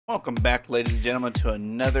Welcome back, ladies and gentlemen, to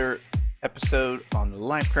another episode on the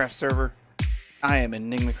Lyfcraft server. I am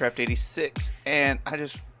EnigmaCraft86, and I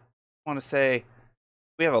just want to say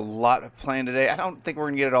we have a lot of planned today. I don't think we're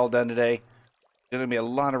going to get it all done today. There's going to be a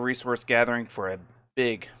lot of resource gathering for a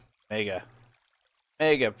big, mega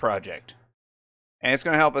project. And it's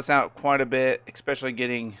going to help us out quite a bit, especially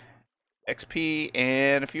getting XP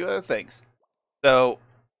and a few other things. So,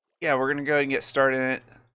 yeah, we're going to go ahead and get started in it.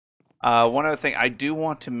 One other thing I do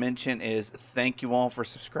want to mention is thank you all for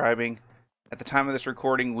subscribing. At the time of this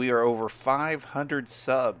recording, we are over 500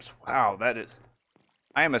 subs. Wow,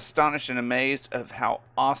 I am astonished and amazed of how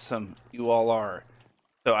awesome you all are.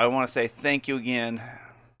 So I want to say thank you again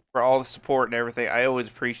for all the support and everything. I always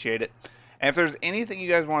appreciate it. And if there's anything you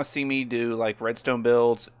guys want to see me do, like redstone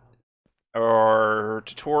builds or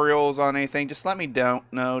tutorials on anything, just let me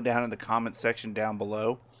know down in the comments section down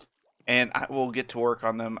below. And I will get to work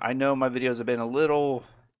on them. I know my videos have been a little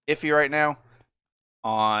iffy right now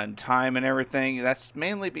on time and everything. That's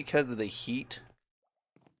mainly because of the heat.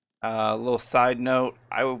 A little side note,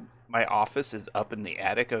 my office is up in the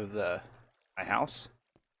attic of my house.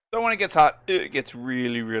 So when it gets hot, it gets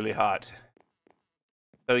really, really hot.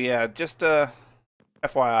 So yeah, just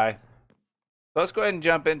FYI. So let's go ahead and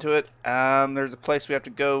jump into it. There's a place we have to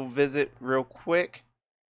go visit real quick.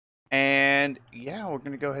 And yeah, we're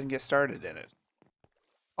going to go ahead and get started in it.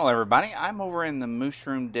 Hello everybody, I'm over in the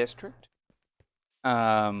Mushroom District.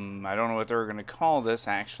 I don't know what they're going to call this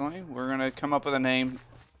actually. We're going to come up with a name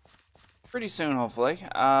pretty soon, hopefully.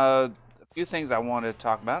 A few things I want to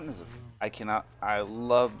talk about is I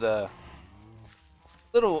love the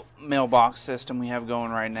little mailbox system we have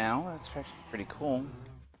going right now. That's actually pretty cool.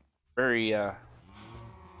 Very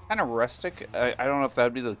kind of rustic. I don't know if that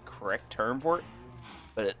would be the correct term for it.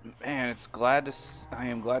 But man, I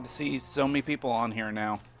am glad to see so many people on here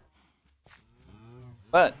now.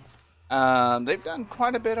 But they've done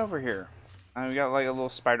quite a bit over here. We got like a little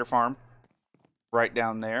spider farm right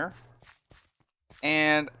down there,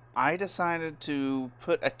 and I decided to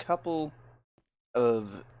put a couple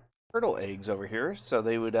of turtle eggs over here so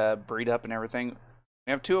they would breed up and everything.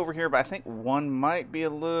 We have two over here, but I think one might be a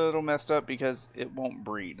little messed up because it won't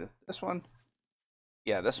breed. This one.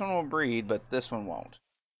 Yeah, this one will breed, but this one won't.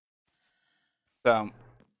 So,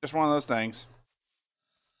 just one of those things.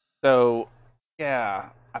 So, yeah,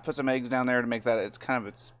 I put some eggs down there to make that it's kind of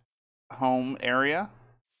its home area.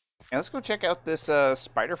 And let's go check out this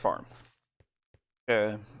spider farm.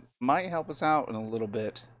 Might help us out in a little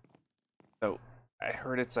bit. So, I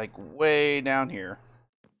heard it's like way down here.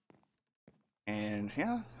 And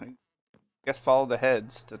yeah, I guess follow the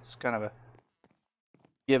heads. That's kind of a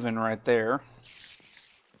given right there.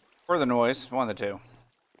 Or the noise, one of the two.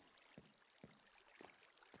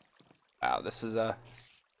 Wow, this is a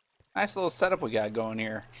nice little setup we got going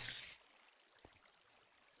here.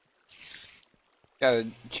 Got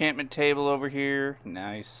an enchantment table over here.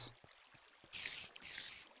 Nice.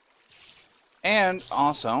 And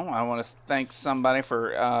also, I want to thank somebody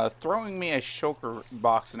for throwing me a shulker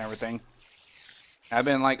box and everything. I've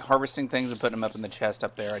been like harvesting things and putting them up in the chest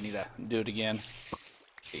up there. I need to do it again. Let's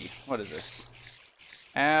see, what is this?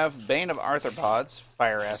 Have Bane of Arthropods,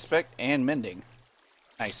 Fire Aspect, and Mending.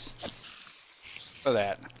 Nice. For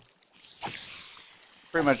that.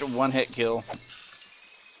 Pretty much a one-hit kill.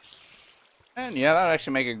 And yeah, that would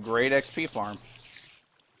actually make a great XP farm.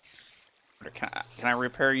 Can I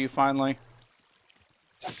repair you finally?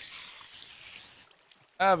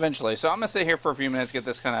 Eventually. So I'm going to sit here for a few minutes, get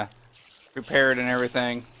this kind of repaired and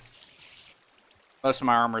everything. Most of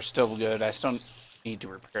my armor is still good. I still need to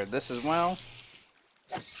repair this as well.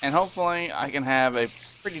 And hopefully I can have a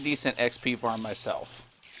pretty decent XP farm myself.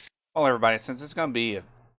 Well, everybody, since it's going to be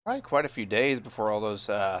probably quite a few days before all those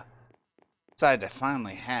decide to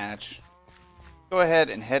finally hatch, go ahead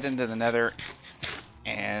and head into the Nether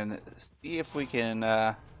and see if we can.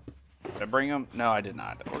 Did I bring them? No, I did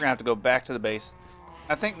not. We're going to have to go back to the base.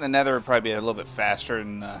 I think the Nether would probably be a little bit faster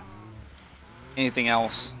than anything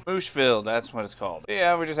else. Mooshfield, that's what it's called.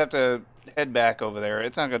 Yeah, we just have to head back over there.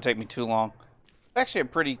 It's not going to take me too long. It's actually a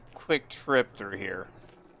pretty quick trip through here.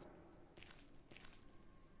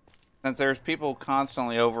 Since there's people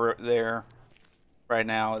constantly over there right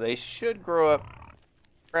now, they should grow up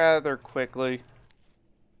rather quickly.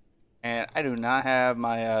 And I do not have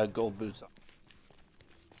my gold boots on.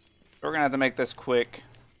 So we're going to have to make this quick.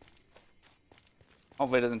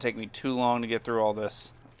 Hopefully it doesn't take me too long to get through all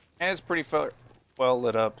this. And it's pretty well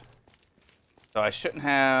lit up. So I shouldn't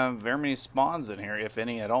have very many spawns in here, if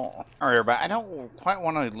any at all. Alright, everybody, I don't quite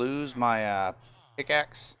want to lose my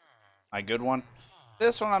pickaxe, my good one.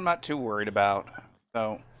 This one I'm not too worried about.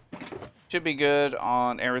 So Should be good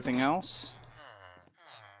on everything else.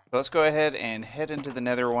 So let's go ahead and head into the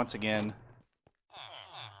nether once again.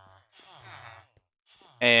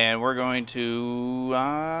 And we're going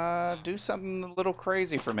to do something a little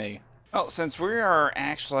crazy for me. Well, since we are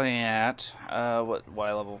actually at, what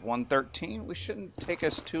level? 113, we shouldn't take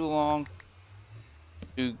us too long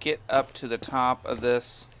to get up to the top of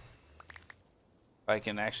this. If I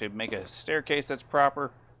can actually make a staircase that's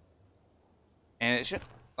proper. And it should,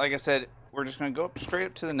 like I said, we're just going to go up straight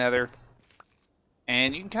up to the nether.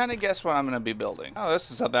 And you can kind of guess what I'm going to be building. Oh, this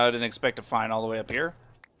is something I didn't expect to find all the way up here.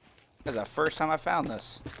 This is the first time I found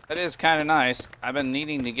this. That is kind of nice. I've been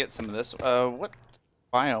needing to get some of this. What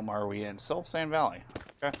biome are we in? Soul Sand Valley.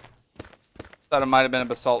 Okay. Thought it might have been a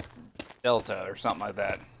basalt delta or something like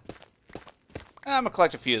that. I'm gonna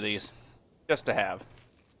collect a few of these just to have.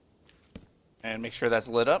 And make sure that's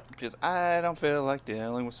lit up because I don't feel like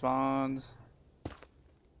dealing with spawns.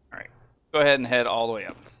 Alright. Go ahead and head all the way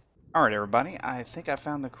up. Alright, everybody. I think I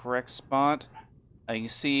found the correct spot. You can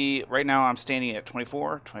see right now I'm standing at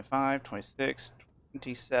 24, 25, 26,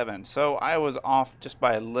 27. So I was off just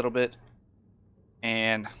by a little bit.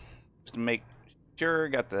 And just to make sure,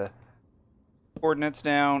 got the coordinates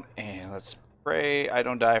down. And let's pray I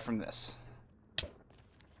don't die from this.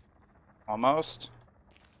 Almost.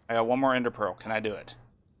 I got one more ender pearl. Can I do it?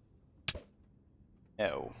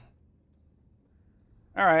 No.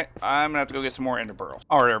 Alright, I'm going to have to go get some more ender pearls.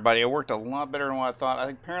 Alright, everybody, it worked a lot better than what I thought. I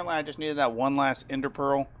think apparently I just needed that one last ender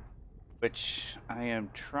pearl, which I am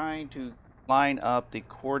trying to line up the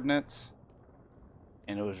coordinates,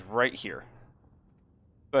 and it was right here.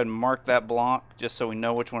 Go ahead and mark that block just so we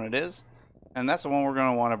know which one it is, and that's the one we're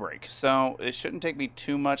going to want to break. So it shouldn't take me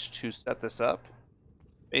too much to set this up.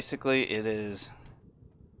 Basically, it is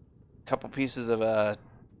a couple pieces of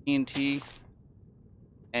TNT.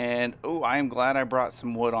 And, oh, I am glad I brought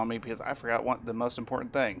some wood on me because I forgot the most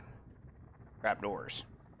important thing. Trapdoors.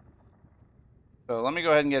 So let me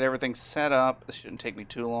go ahead and get everything set up. This shouldn't take me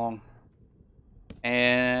too long.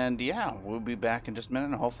 And, yeah, we'll be back in just a minute.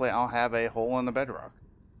 And hopefully I'll have a hole in the bedrock.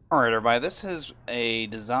 Alright, everybody. This is a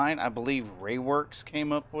design I believe Rayworks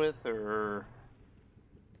came up with. Or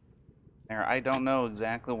I don't know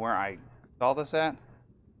exactly where I saw this at.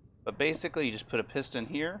 But basically, you just put a piston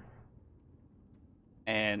here.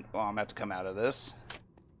 And, well, I'm going to have to come out of this.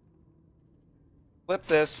 Flip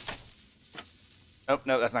this. Oh,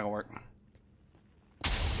 no, that's not going to work.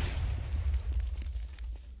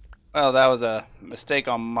 Well, that was a mistake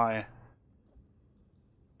on my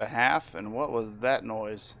behalf. And what was that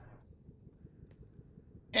noise?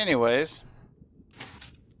 Anyways.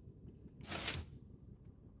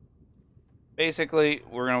 Basically,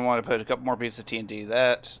 we're going to want to put a couple more pieces of TNT.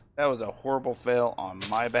 That was a horrible fail on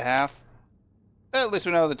my behalf. But at least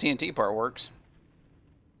we know the TNT part works.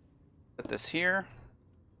 Put this here.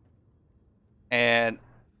 And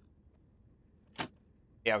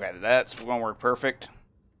yeah, okay, that's going to work perfect.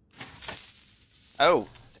 Oh,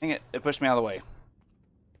 dang it. It pushed me out of the way.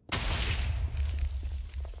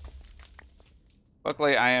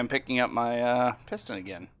 Luckily, I am picking up my piston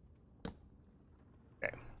again.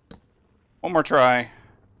 Okay. One more try.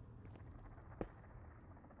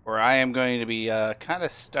 Or I am going to be kind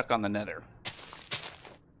of stuck on the nether.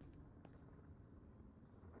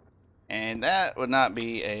 And that would not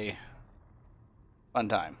be a fun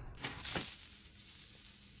time.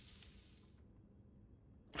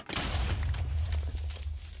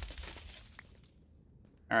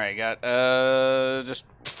 Alright, got just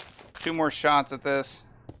 2 more shots at this.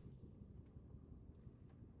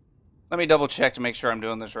 Let me double check to make sure I'm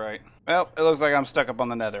doing this right. Well, it looks like I'm stuck up on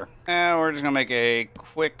the nether. And we're just gonna make a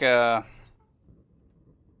quick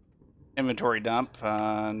inventory dump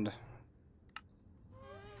and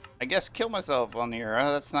I guess kill myself on here.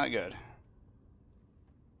 That's not good.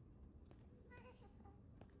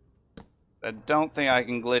 I don't think I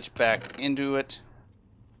can glitch back into it.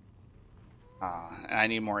 I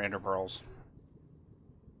need more ender pearls.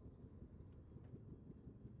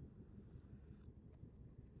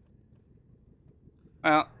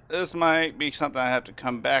 Well, this might be something I have to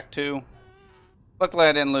come back to. Luckily,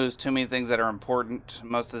 I didn't lose too many things that are important.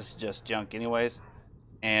 Most of this is just junk anyways.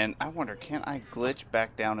 And I wonder, can I glitch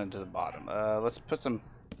back down into the bottom? Let's put some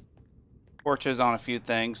torches on a few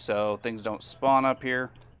things so things don't spawn up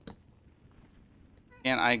here.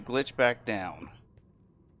 Can I glitch back down?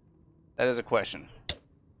 That is a question.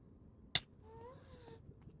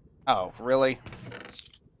 Oh, really?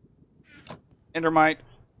 Endermite.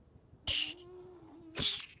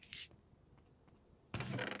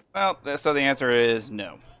 Well, so the answer is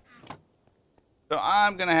no. So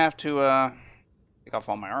I'm gonna have to take off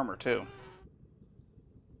all my armor too.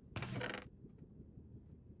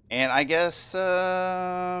 And I guess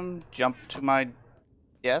jump to my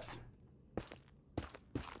death.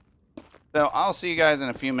 So I'll see you guys in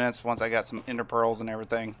a few minutes once I got some ender pearls and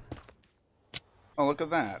everything. Oh, look at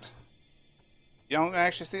that. You don't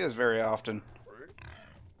actually see this very often.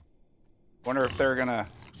 Wonder if they're gonna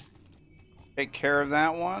take care of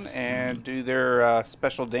that one and do their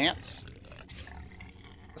special dance.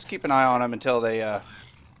 Let's keep an eye on them until they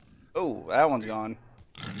oh, that one's gone.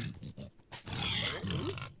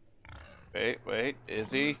 Wait,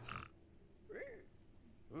 is he?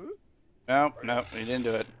 Nope, he didn't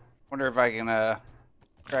do it. Wonder if I can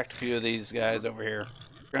attract a few of these guys over here.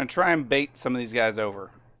 We're gonna try and bait some of these guys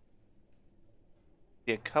over.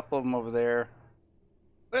 See a couple of them over there.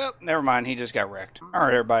 Well, never mind, he just got wrecked.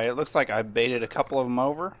 Alright, everybody, it looks like I baited a couple of them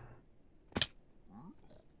over.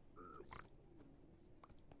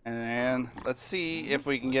 And let's see if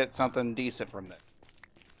we can get something decent from that.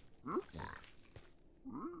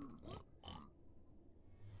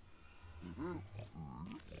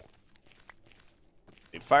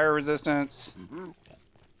 Fire resistance.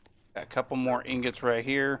 Got a couple more ingots right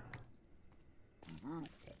here.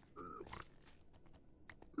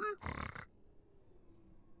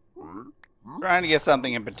 Trying to get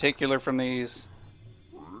something in particular from these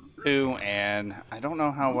two, and I don't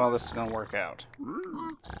know how well this is going to work out.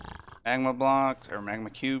 Magma blocks or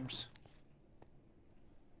magma cubes.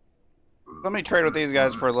 Let me trade with these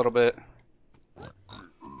guys for a little bit.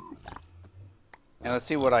 And let's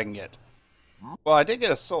see what I can get. Well, I did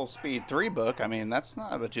get a Soul Speed 3 book. I mean, that's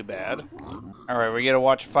not too bad. Alright, we gotta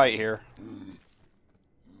watch a fight here.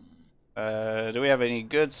 Do we have any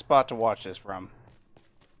good spot to watch this from?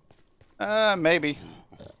 Maybe.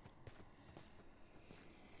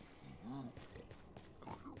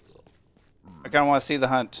 I kinda wanna see the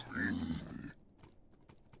hunt.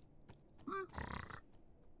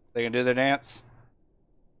 They can do their dance?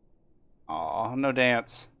 Aw, no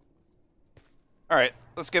dance. Alright,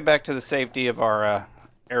 let's get back to the safety of our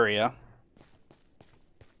area.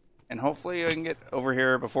 And hopefully I can get over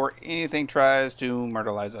here before anything tries to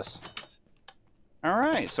murderize us.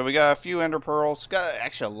 Alright, so we got a few ender pearls. Got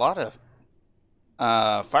actually a lot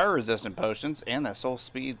of fire resistant potions and that Soul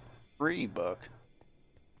Speed 3 book.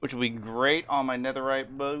 Which will be great on my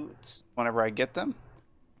netherite boots whenever I get them.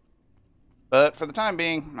 But for the time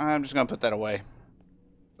being, I'm just going to put that away.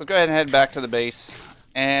 Let's go ahead and head back to the base.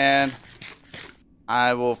 And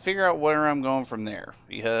I will figure out where I'm going from there,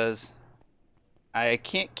 because I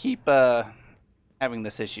can't keep having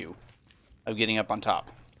this issue of getting up on top.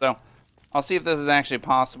 So I'll see if this is actually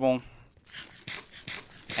possible.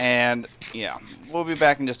 And yeah, we'll be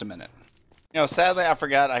back in just a minute. You know, sadly I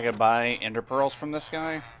forgot I could buy ender pearls from this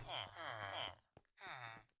guy.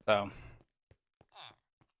 So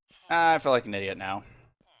I feel like an idiot now.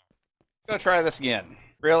 Go try this again.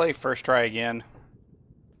 Really? First try again?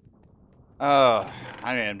 Oh,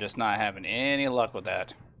 I am just not having any luck with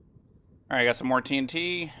that. Alright, got some more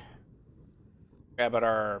TNT. Grab out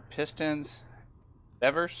our pistons.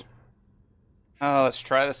 Levers. Let's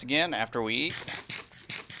try this again after we eat.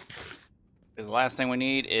 Because the last thing we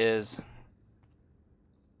need is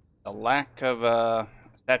a lack of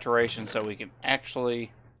saturation so we can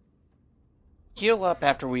actually heal up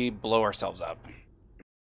after we blow ourselves up.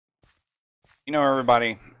 You know,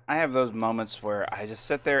 everybody, I have those moments where I just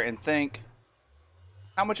sit there and think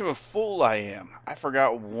how much of a fool I am. I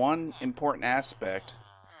forgot one important aspect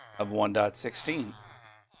of 1.16.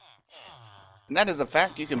 And that is the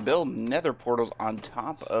fact you can build nether portals on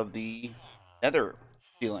top of the nether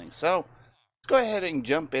ceiling. So let's go ahead and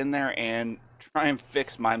jump in there and try and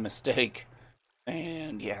fix my mistake.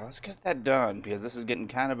 And yeah, let's get that done because this is getting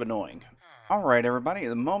kind of annoying. Alright, everybody,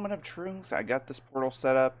 the moment of truth. I got this portal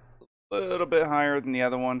set up a little bit higher than the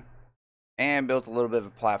other one and built a little bit of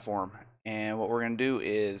a platform. And what we're going to do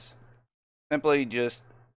is simply just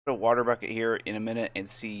put a water bucket here in a minute and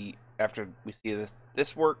see after we see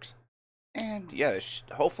this works. And yeah,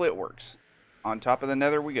 hopefully it works. On top of the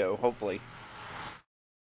nether we go, hopefully.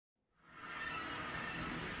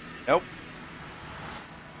 Nope.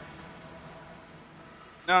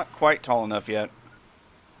 Not quite tall enough yet.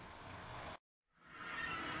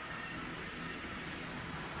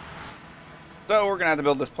 So we're going to have to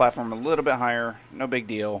build this platform a little bit higher. No big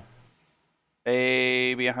deal.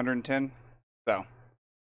 Maybe 110. So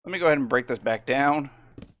let me go ahead and break this back down.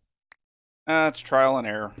 It's trial and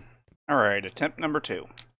error. Alright, attempt number 2.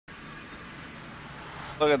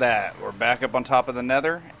 Look at that. We're back up on top of the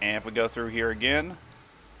nether. And if we go through here again.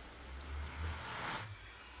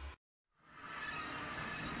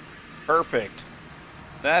 Perfect.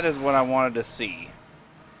 That is what I wanted to see.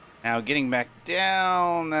 Now getting back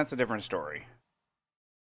down, that's a different story.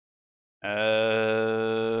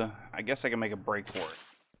 I guess I can make a break for it.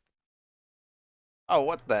 Oh,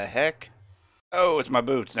 what the heck? Oh, it's my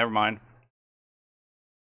boots. Never mind.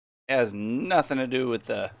 It has nothing to do with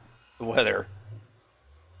the weather.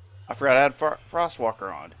 I forgot I had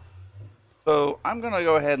Frostwalker on. So I'm going to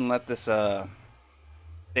go ahead and let this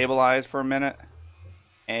stabilize for a minute.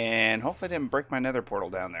 And hopefully I didn't break my nether portal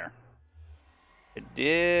down there. It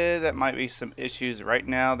did. That might be some issues. Right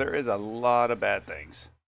now there is a lot of bad things.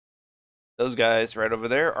 Those guys right over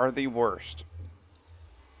there are the worst.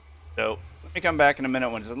 So let me come back in a minute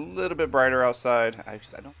when it's a little bit brighter outside. I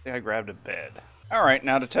don't think I grabbed a bed. Alright,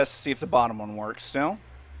 now to test to see if the bottom one works still.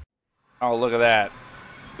 Oh, look at that.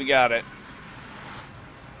 We got it.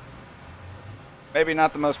 Maybe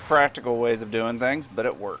not the most practical ways of doing things, but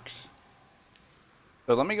it works.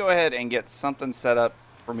 So let me go ahead and get something set up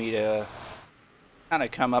for me to kind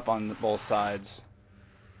of come up on both sides.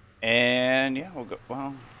 And yeah, we'll go,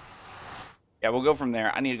 well, yeah, we'll go from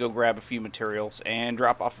there. I need to go grab a few materials and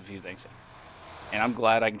drop off a few things. And I'm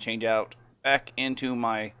glad I can change out back into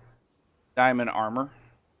my diamond armor.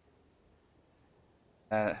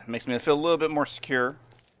 Makes me feel a little bit more secure.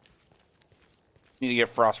 Need to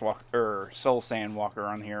get Frostwalker or Soul Sandwalker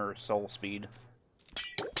on here, or Soul Speed.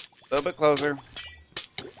 A little bit closer.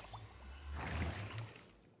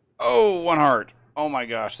 Oh, 1 heart. Oh my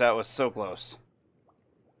gosh, that was so close.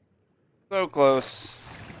 So close.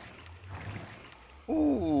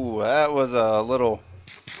 Ooh, that was a little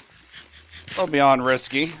beyond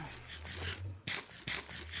risky.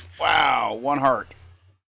 Wow, 1 heart.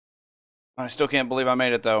 I still can't believe I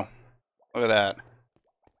made it though. Look at that.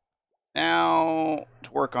 Now,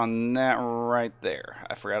 to work on that right there.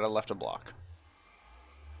 I forgot I left a block.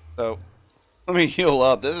 So, let me heal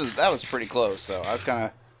up. That was pretty close, so I was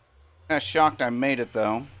kind of shocked I made it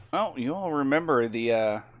though. Well, you all remember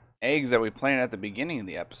the eggs that we planted at the beginning of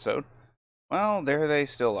the episode. Well, there they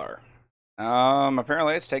still are.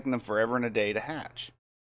 Apparently it's taking them forever and a day to hatch.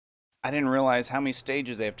 I didn't realize how many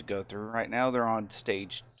stages they have to go through. Right now they're on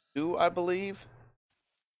stage 2, I believe.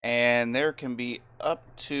 And there can be up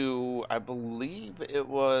to, I believe it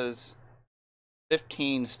was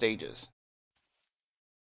 15 stages.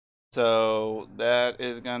 So that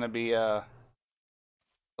is going to be a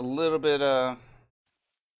little bit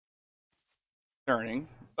concerning,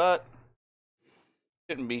 but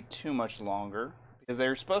shouldn't be too much longer because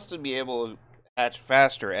they're supposed to be able to hatch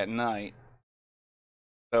faster at night.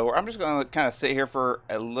 So I'm just going to kind of sit here for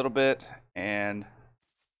a little bit, and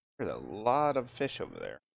there's a lot of fish over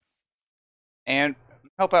there. And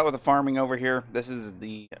help out with the farming over here. This is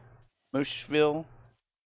the Mooshville,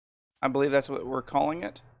 I believe that's what we're calling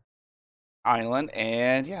it, island.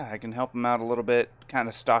 And yeah, I can help them out a little bit, kind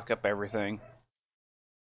of stock up everything.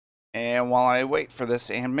 And while I wait for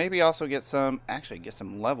this, and maybe also get some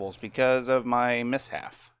levels because of my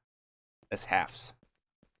mishaps. I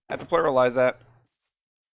have to pluralize that.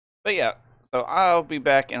 But yeah, so I'll be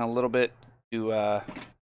back in a little bit to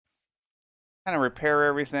kind of repair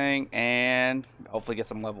everything and hopefully get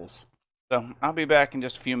some levels. So I'll be back in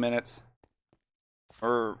just a few minutes,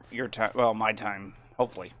 or your time, well, my time,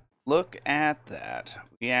 hopefully. Look at that.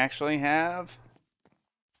 We actually have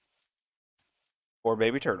 4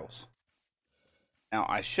 baby turtles. Now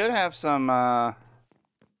I should have some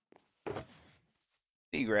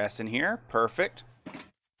seagrass in here. Perfect.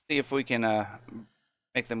 See if we can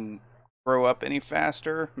make them grow up any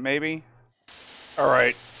faster, maybe. All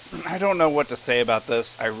right. I don't know what to say about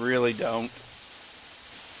this. I really don't.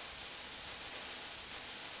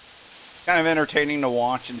 Kind of entertaining to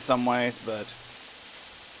watch in some ways, but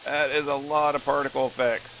that is a lot of particle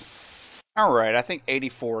effects. Alright, I think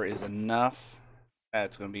 84 is enough.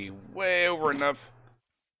 That's going to be way over enough.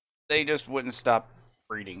 They just wouldn't stop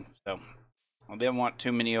breeding, so I didn't want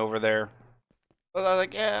too many over there. So I was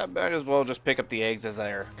like, yeah, might as well just pick up the eggs as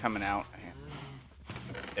they're coming out.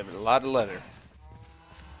 Give it a lot of leather.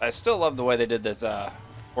 I still love the way they did this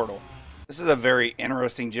portal. This is a very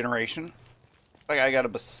interesting generation. Like I got a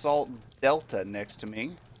basalt delta next to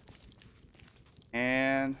me.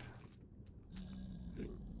 And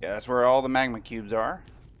yeah, that's where all the magma cubes are.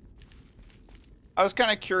 I was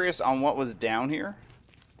kind of curious on what was down here.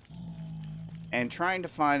 And trying to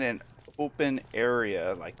find an open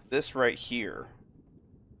area like this right here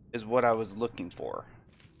is what I was looking for.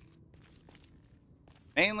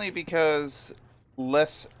 Mainly because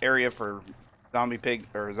less area for zombie pig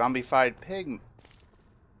or zombified pig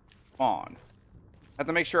spawn. I have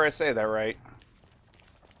to make sure I say that right.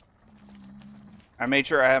 I made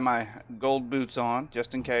sure I had my gold boots on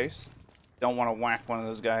just in case. Don't want to whack one of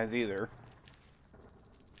those guys either.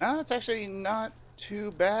 No, it's actually not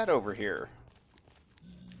too bad over here.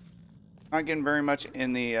 Not getting very much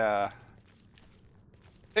in the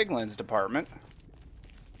piglins department.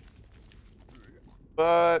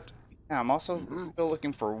 But yeah, I'm also still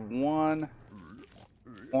looking for one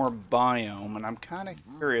more biome, and I'm kind of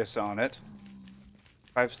curious on it.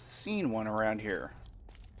 I've seen one around here.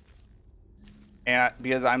 And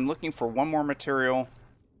because I'm looking for one more material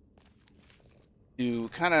to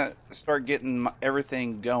kind of start getting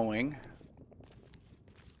everything going.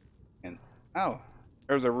 And oh,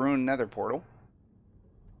 there's a ruined nether portal.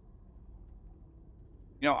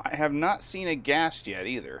 You know, I have not seen a ghast yet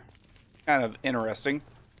either. Kind of interesting.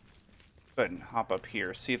 Go ahead and hop up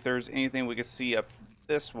here. See if there's anything we can see up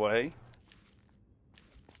this way.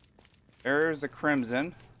 There's the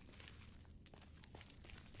crimson.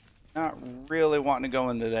 Not really wanting to go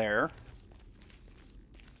into there.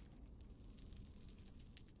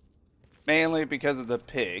 Mainly because of the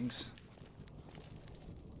pigs.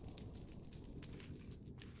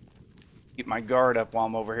 Keep my guard up while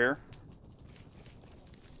I'm over here.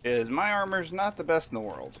 Because my armor's not the best in the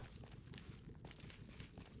world.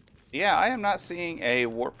 Yeah, I am not seeing a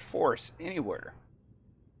warped force anywhere.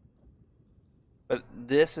 But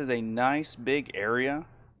this is a nice big area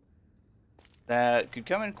that could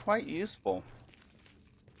come in quite useful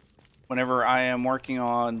whenever I am working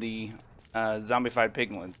on the zombified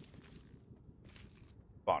piglin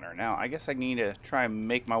spawner. Now, I guess I need to try and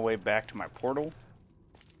make my way back to my portal.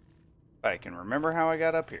 If I can remember how I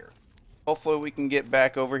got up here. Hopefully we can get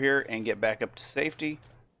back over here and get back up to safety.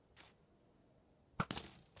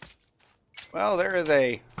 Well, there is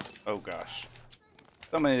a... oh gosh.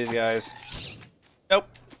 So many of these guys. Nope.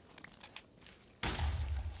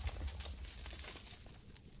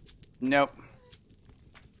 Nope.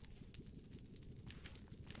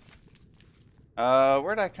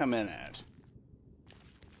 Where'd I come in at?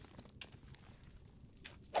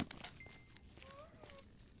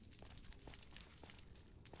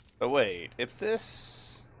 But wait, if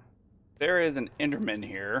this... there is an enderman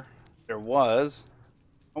here. There was.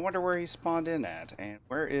 I wonder where he spawned in at. And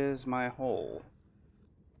where is my hole?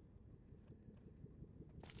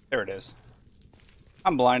 There it is.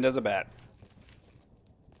 I'm blind as a bat.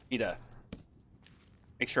 Need to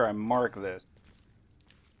make sure I mark this.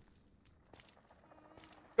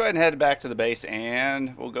 Go ahead and head back to the base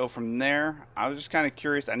and we'll go from there. I was just kind of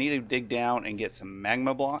curious. I need to dig down and get some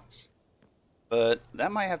magma blocks. But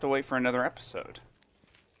that might have to wait for another episode.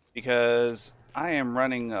 Because I am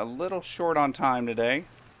running a little short on time today.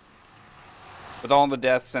 With all the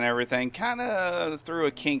deaths and everything. Kind of threw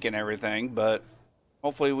a kink and everything. But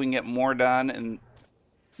hopefully we can get more done in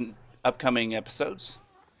upcoming episodes.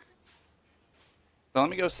 So let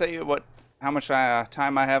me go say how much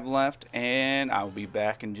time I have left. And I'll be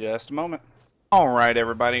back in just a moment. Alright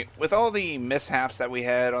everybody. With all the mishaps that we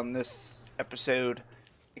had on this episode...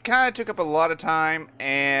 it kind of took up a lot of time,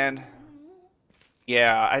 and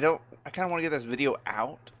yeah, I kind of want to get this video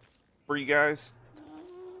out for you guys.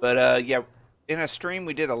 But yeah, in a stream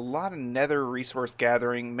we did a lot of nether resource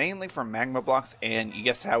gathering, mainly from magma blocks, and you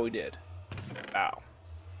guess how we did. Wow.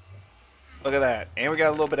 Look at that. And we got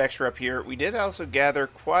a little bit extra up here. We did also gather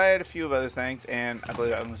quite a few of other things, and I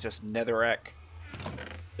believe that was just netherrack.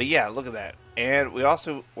 But yeah, look at that. And we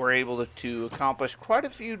also were able to accomplish quite a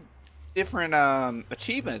few different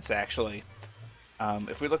achievements, actually.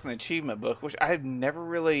 If we look in the achievement book, which I've never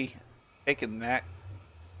really taken that.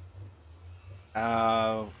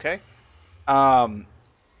 Okay.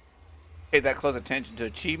 Pay that close attention to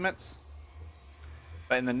achievements.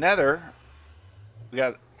 But in the nether, we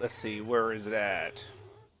got, let's see, where is it at?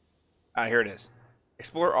 Ah, here it is.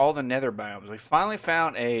 Explore all the nether biomes. We finally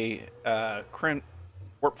found a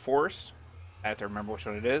warp forest. I have to remember which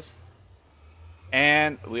one it is.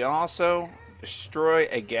 And we also destroy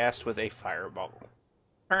a ghast with a fireball.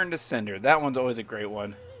 Turn to cinder. That one's always a great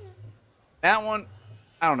one. That one,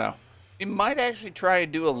 I don't know. We might actually try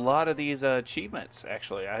and do a lot of these achievements,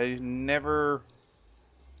 actually. I never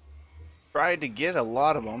tried to get a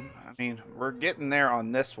lot of them. I mean, we're getting there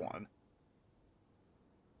on this one.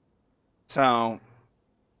 So,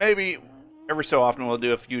 maybe every so often we'll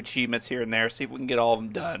do a few achievements here and there, see if we can get all of them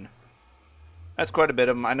done. That's quite a bit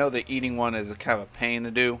of them. I know the eating one is kind of a pain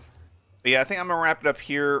to do. But yeah, I think I'm going to wrap it up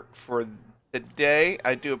here for today.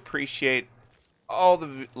 I do appreciate all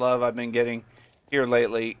the love I've been getting here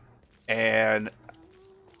lately. And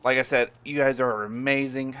like I said, you guys are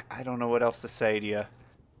amazing. I don't know what else to say to you.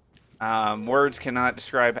 Words cannot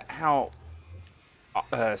describe how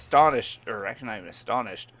astonished, or actually not even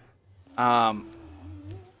astonished, how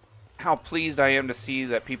pleased I am to see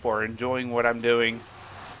that people are enjoying what I'm doing.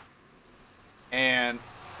 And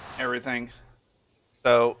everything.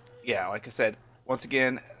 So yeah, like I said, once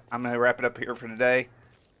again, I'm going to wrap it up here for today.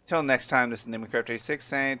 Until next time, this is MacLobuzz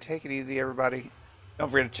saying, take it easy, everybody.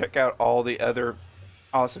 Don't forget to check out all the other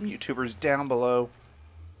awesome YouTubers down below.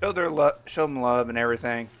 Show them love and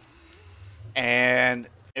everything. And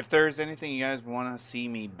if there's anything you guys want to see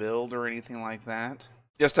me build or anything like that,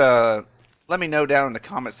 just let me know down in the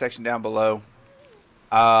comment section down below.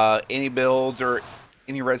 Any builds or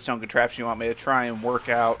any redstone contraption you want me to try and work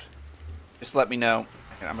out, just let me know.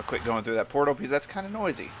 And I'm going to quit going through that portal because that's kind of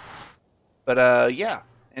noisy. But yeah,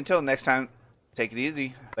 until next time, take it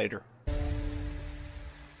easy. Later.